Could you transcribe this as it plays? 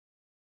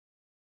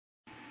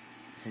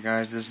Hey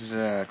guys, this is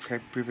a trade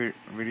preview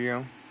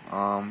video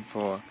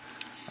for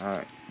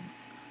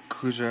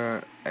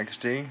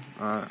cruzerxd.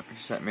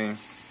 He sent me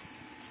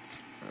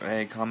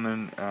a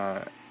common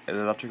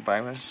electric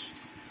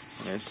virus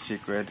and a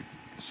secret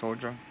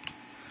soldier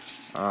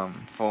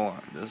for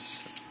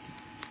this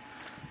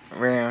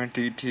rare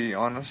DT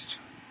honest,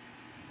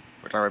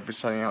 which I will be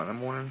sending out in the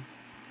morning.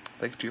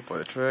 Thank you for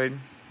the trade.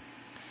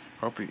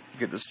 Hope you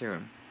get this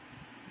soon.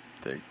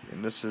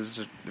 And this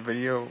is the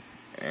video,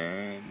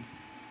 and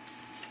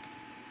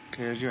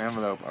here's your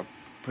envelope. I'll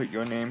put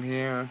your name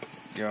here,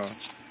 your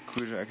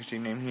cruzerxd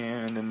name here,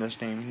 and then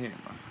this name here,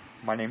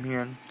 my name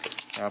here. And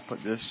I'll put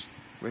this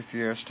with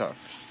your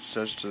stuff,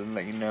 just to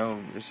let you know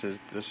this is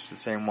the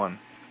same one.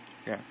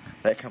 Yeah,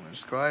 like, comment,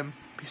 subscribe.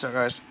 Peace out,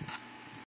 guys.